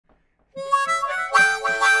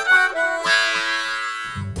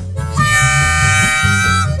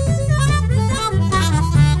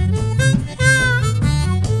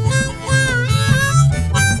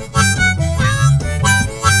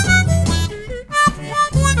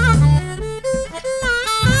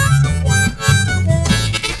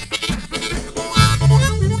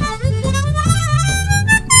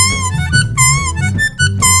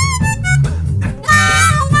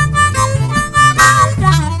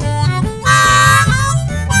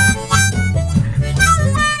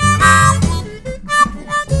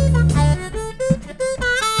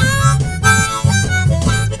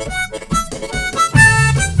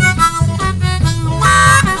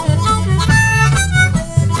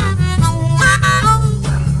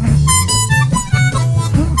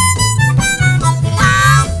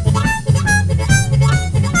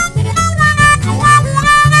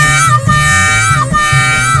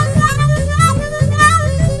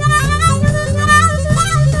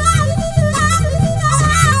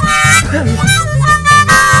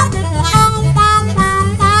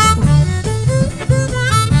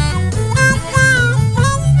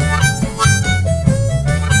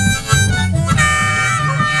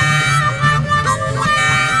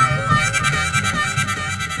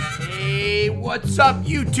What's up,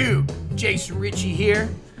 YouTube? Jason Ricci here,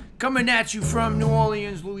 coming at you from New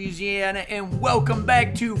Orleans, Louisiana, and welcome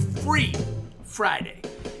back to Free Friday.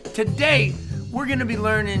 Today, we're going to be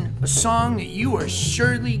learning a song that you are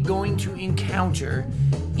surely going to encounter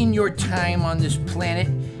in your time on this planet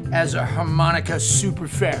as a harmonica super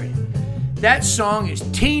fairy. That song is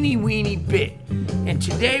Teeny Weeny Bit, and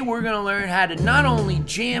today we're going to learn how to not only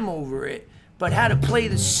jam over it, but how to play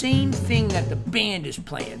the same thing that the band is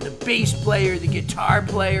playing. The bass player, the guitar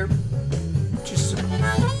player. Just...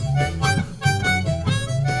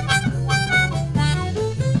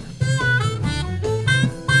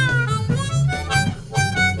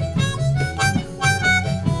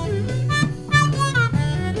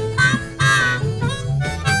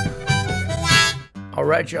 All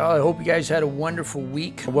right, y'all, I hope you guys had a wonderful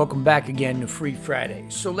week. Welcome back again to Free Friday.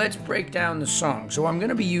 So let's break down the song. So I'm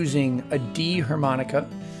gonna be using a D harmonica.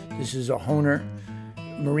 This is a Hohner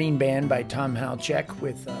Marine Band by Tom Halchak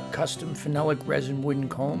with a custom phenolic resin wooden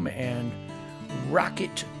comb and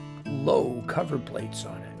rocket low cover plates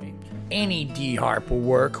on it. I mean, any D harp will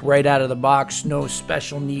work right out of the box. No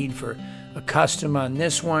special need for a custom on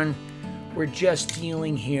this one. We're just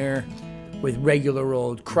dealing here with regular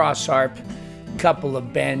old cross harp. Couple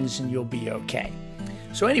of bends and you'll be okay.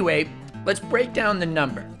 So anyway, let's break down the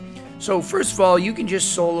number. So first of all, you can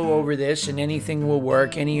just solo over this and anything will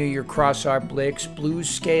work. Any of your cross harp licks, blues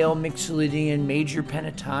scale, mixolydian, major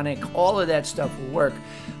pentatonic, all of that stuff will work.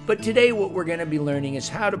 But today what we're going to be learning is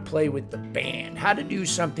how to play with the band, how to do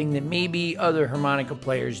something that maybe other harmonica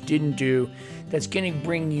players didn't do, that's going to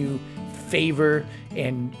bring you favor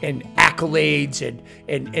and accolades,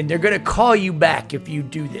 and they're going to call you back if you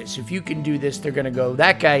do this. If you can do this, they're going to go,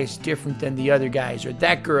 that guy is different than the other guys, or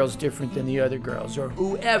that girl's different than the other girls, or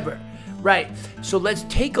whoever. Right, so let's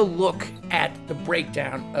take a look at the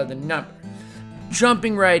breakdown of the number.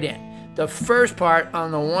 Jumping right in. The first part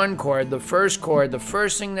on the one chord, the first chord, the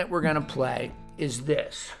first thing that we're going to play is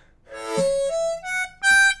this.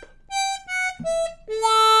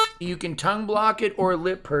 You can tongue block it or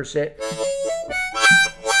lip purse it.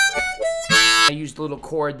 I used a little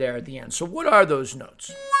chord there at the end. So what are those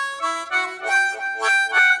notes?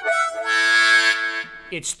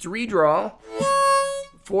 It's 3 draw,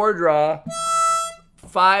 4 draw,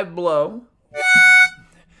 5 blow,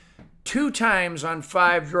 2 times on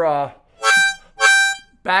 5 draw,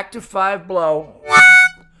 back to 5 blow,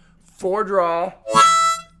 4 draw,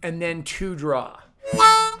 and then 2 draw.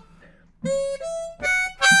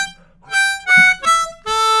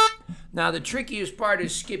 Now the trickiest part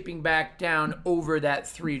is skipping back down over that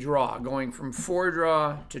 3 draw, going from 4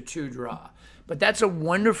 draw to 2 draw. But that's a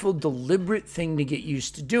wonderful, deliberate thing to get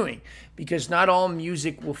used to doing, because not all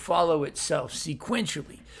music will follow itself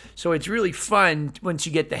sequentially. So it's really fun once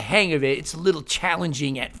you get the hang of it. It's a little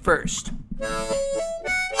challenging at first.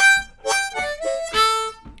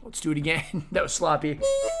 Let's do it again. That was sloppy.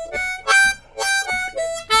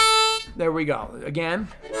 There we go. Again.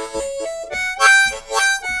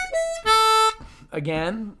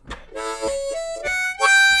 Again.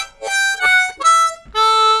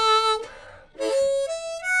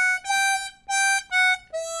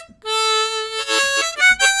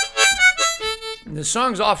 And the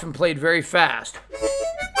song's often played very fast.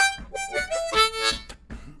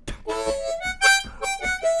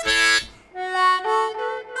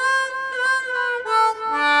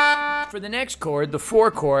 For the next chord, the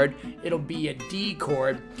 4 chord, it'll be a D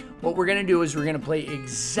chord. What we're going to do is we're going to play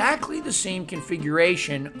exactly the same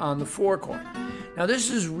configuration on the 4 chord. Now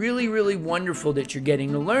this is really, really wonderful that you're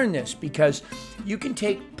getting to learn this, because you can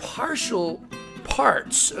take partial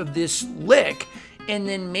parts of this lick and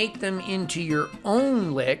then make them into your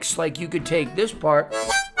own licks. Like you could take this part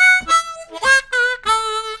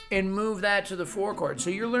and move that to the 4 chord.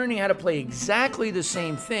 So you're learning how to play exactly the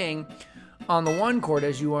same thing on the 1 chord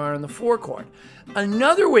as you are on the 4 chord.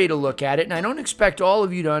 Another way to look at it, and I don't expect all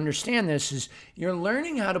of you to understand this, is you're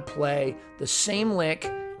learning how to play the same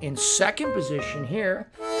lick in 2nd position here.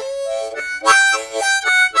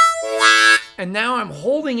 And now I'm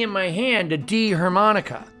holding in my hand a D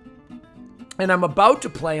harmonica. And I'm about to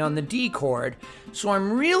play on the D chord. So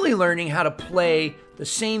I'm really learning how to play the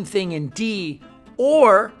same thing in D,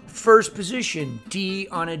 or 1st position, D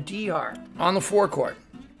on a D harp. On the 4 chord.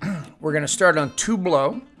 We're going to start on 2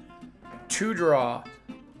 blow, 2 draw,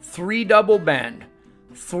 3 double bend,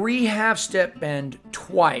 3 half step bend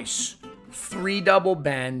twice, 3 double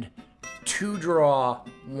bend, 2 draw,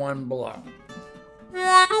 1 blow.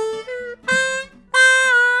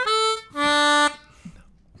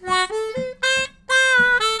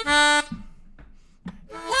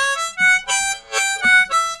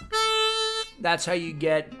 That's how you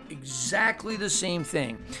get exactly the same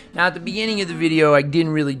thing. Now, at the beginning of the video, I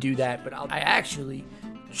didn't really do that, but I actually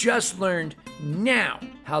just learned now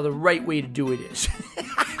how the right way to do it is.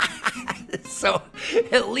 So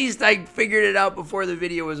at least I figured it out before the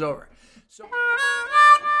video was over.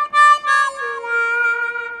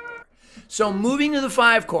 So moving to the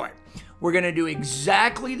 5 chord, we're going to do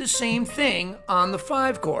exactly the same thing on the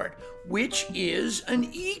 5 chord, which is an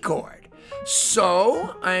E chord.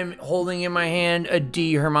 So I'm holding in my hand a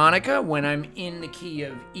D harmonica when I'm in the key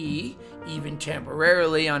of E, even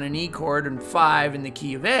temporarily on an E chord, and 5 in the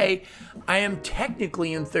key of A. I am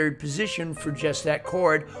technically in 3rd position for just that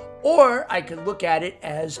chord, or I could look at it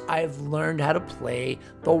as I've learned how to play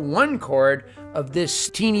the 1 chord of this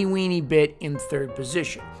teeny weeny bit in 3rd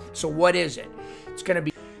position. So what is it? It's going to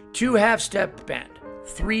be 2 half-step bend,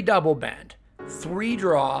 3 double bend, 3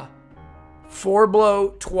 draw, 4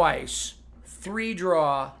 blow twice, 3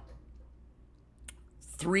 draw,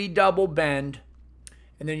 3 double bend,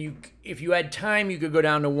 and then if you had time, you could go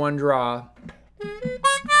down to 1 draw.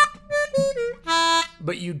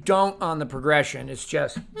 But you don't on the progression. It's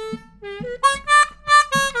just,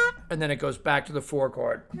 and then it goes back to the 4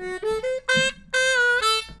 chord,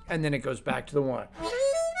 and then it goes back to the 1.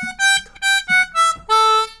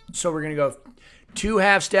 So we're gonna go 2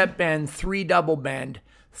 half-step bend, 3 double bend,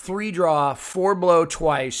 3 draw, 4 blow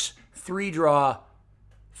twice, 3 draw,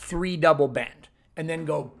 3 double bend, and then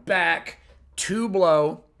go back, 2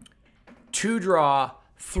 blow, 2 draw,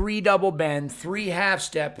 3 double bend, 3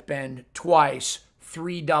 half-step bend twice,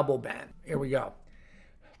 3 double bend. Here we go.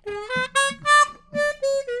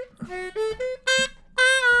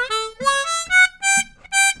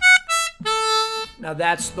 Now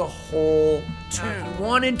that's the whole tune. If you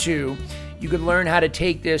wanted to, you could learn how to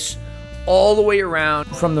take this all the way around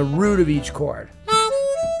from the root of each chord.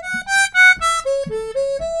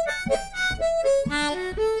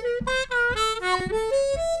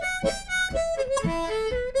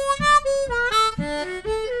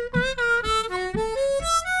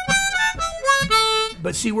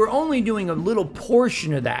 But see, we're only doing a little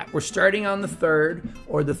portion of that. We're starting on the 3rd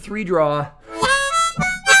or the 3 draw,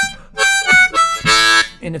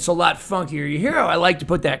 and it's a lot funkier. You hear how I like to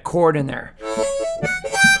put that chord in there.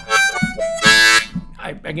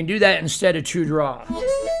 I can do that instead of 2 draw.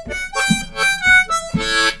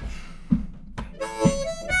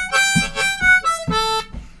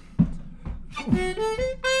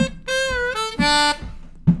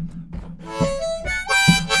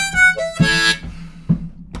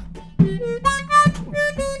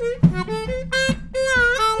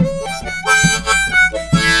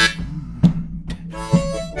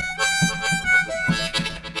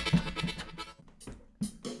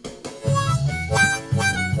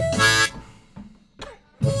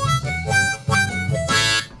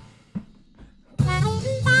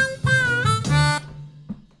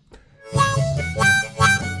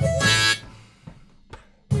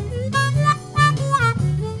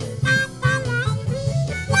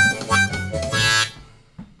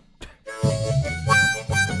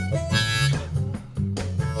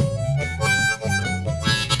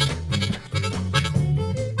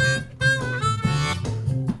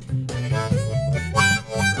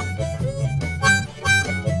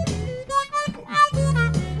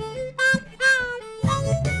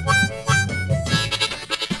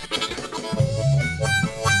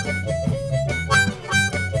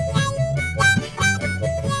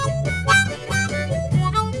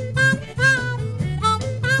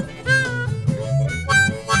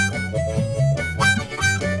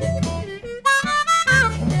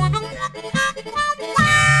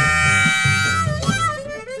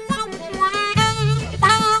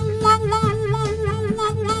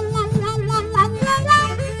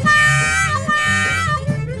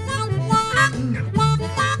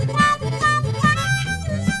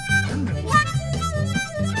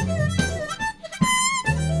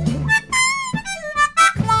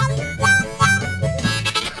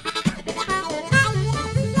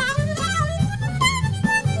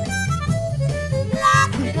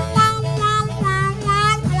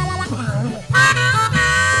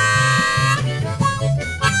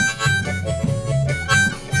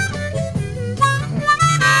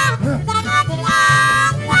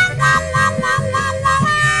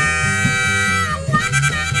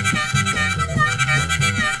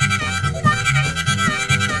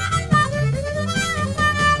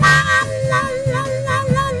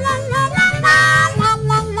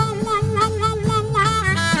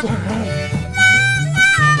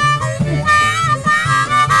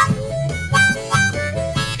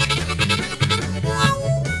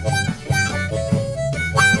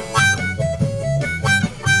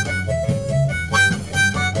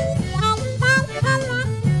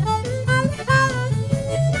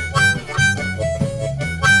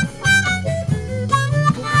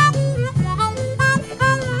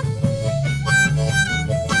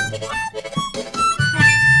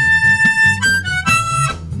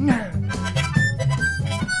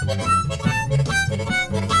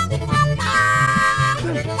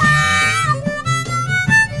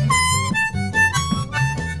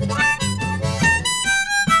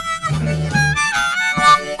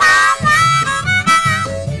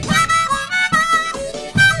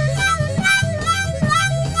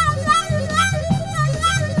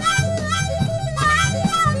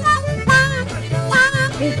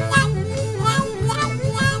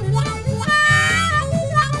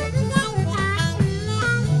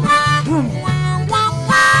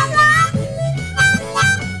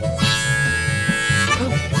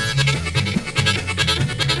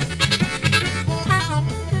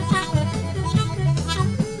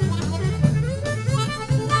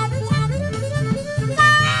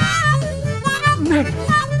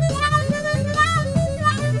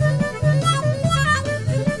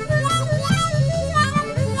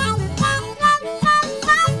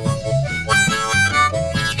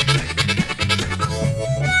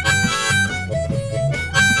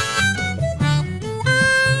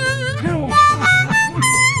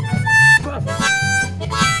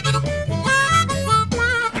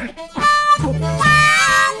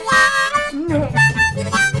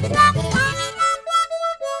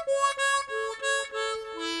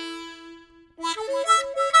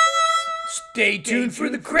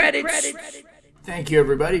 the credits. Thank you,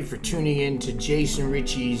 everybody, for tuning in to Jason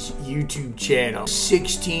Ricci's YouTube channel.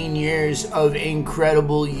 16 years of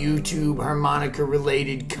incredible YouTube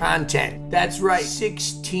harmonica-related content. That's right,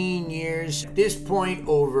 16 years. At this point,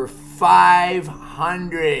 over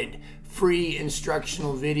 500 free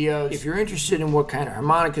instructional videos. If you're interested in what kind of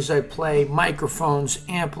harmonicas I play, microphones,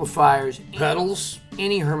 amplifiers, pedals,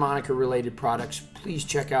 any harmonica-related products, please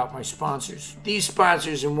check out my sponsors. These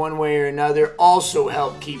sponsors, in one way or another, also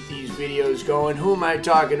help keep these videos going. Who am I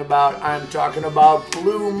talking about? I'm talking about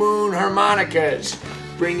Blue Moon Harmonicas,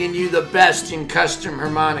 bringing you the best in custom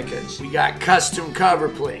harmonicas. We got custom cover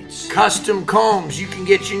plates, custom combs. You can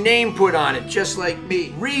get your name put on it, just like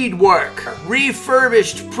me. Reed work,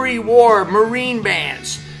 refurbished pre-war marine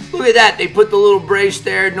bands. Look at that, they put the little brace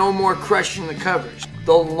there, no more crushing the covers.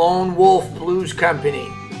 The Lone Wolf Blues Company,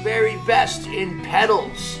 the very best in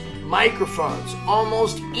pedals, microphones,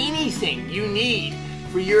 almost anything you need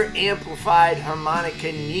for your amplified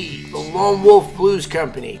harmonica need. The Lone Wolf Blues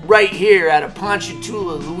Company, right here out of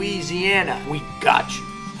Ponchatoula, Louisiana. We got you.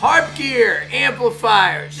 Harp gear,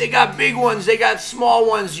 amplifiers. They got big ones, they got small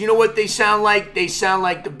ones. You know what they sound like? They sound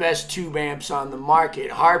like the best tube amps on the market.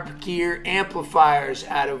 Harp gear amplifiers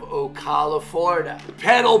out of Ocala, Florida.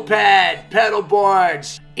 Pedal pad, pedal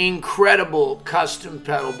boards. Incredible custom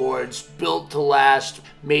pedal boards built to last,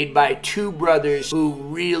 made by two brothers who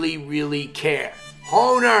really care.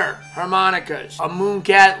 Hohner Harmonicas. A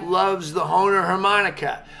Mooncat loves the Hohner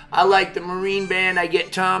harmonica. I like the Marine Band. I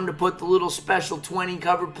get Tom to put the little special 20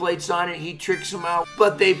 cover plates on it. He tricks them out,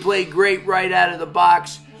 but they play great right out of the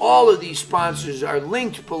box. All of these sponsors are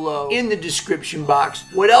linked below in the description box.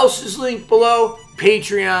 What else is linked below?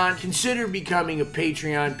 Patreon. Consider becoming a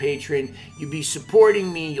Patreon patron. You'll be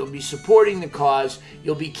supporting me. You'll be supporting the cause.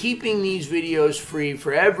 You'll be keeping these videos free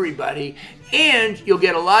for everybody. And you'll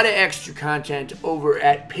get a lot of extra content over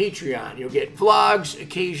at Patreon. You'll get vlogs,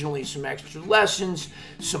 occasionally some extra lessons,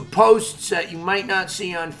 some posts that you might not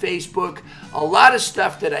see on Facebook. A lot of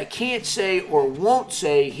stuff that I can't say or won't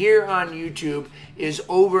say here on YouTube is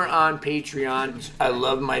over on Patreon. I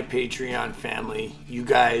love my Patreon family. You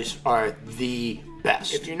guys are the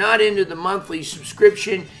best. If you're not into the monthly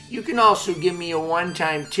subscription, you can also give me a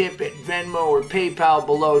one-time tip at Venmo or PayPal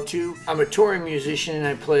below too. I'm a touring musician and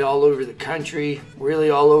I play all over the country,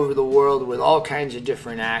 really all over the world with all kinds of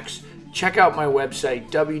different acts. Check out my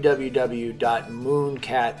website,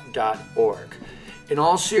 www.mooncat.org. In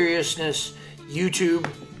all seriousness, YouTube,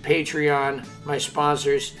 Patreon, my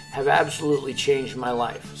sponsors have absolutely changed my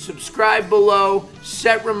life. Subscribe below,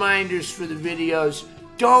 set reminders for the videos.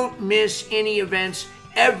 Don't miss any events.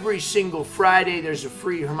 Every single Friday there's a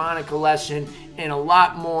free harmonica lesson and a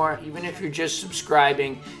lot more. Even if you're just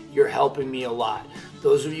subscribing, you're helping me a lot.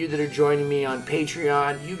 Those of you that are joining me on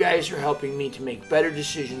Patreon, you guys are helping me to make better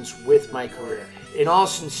decisions with my career. In all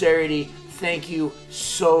sincerity, thank you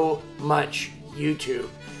so much, YouTube,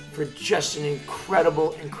 for just an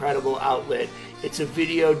incredible outlet. It's a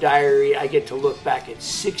video diary. I get to look back at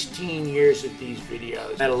 16 years of these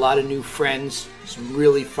videos. I had a lot of new friends, some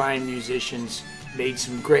really fine musicians, made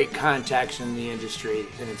some great contacts in the industry,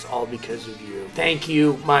 and it's all because of you. Thank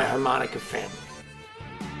you, my harmonica family.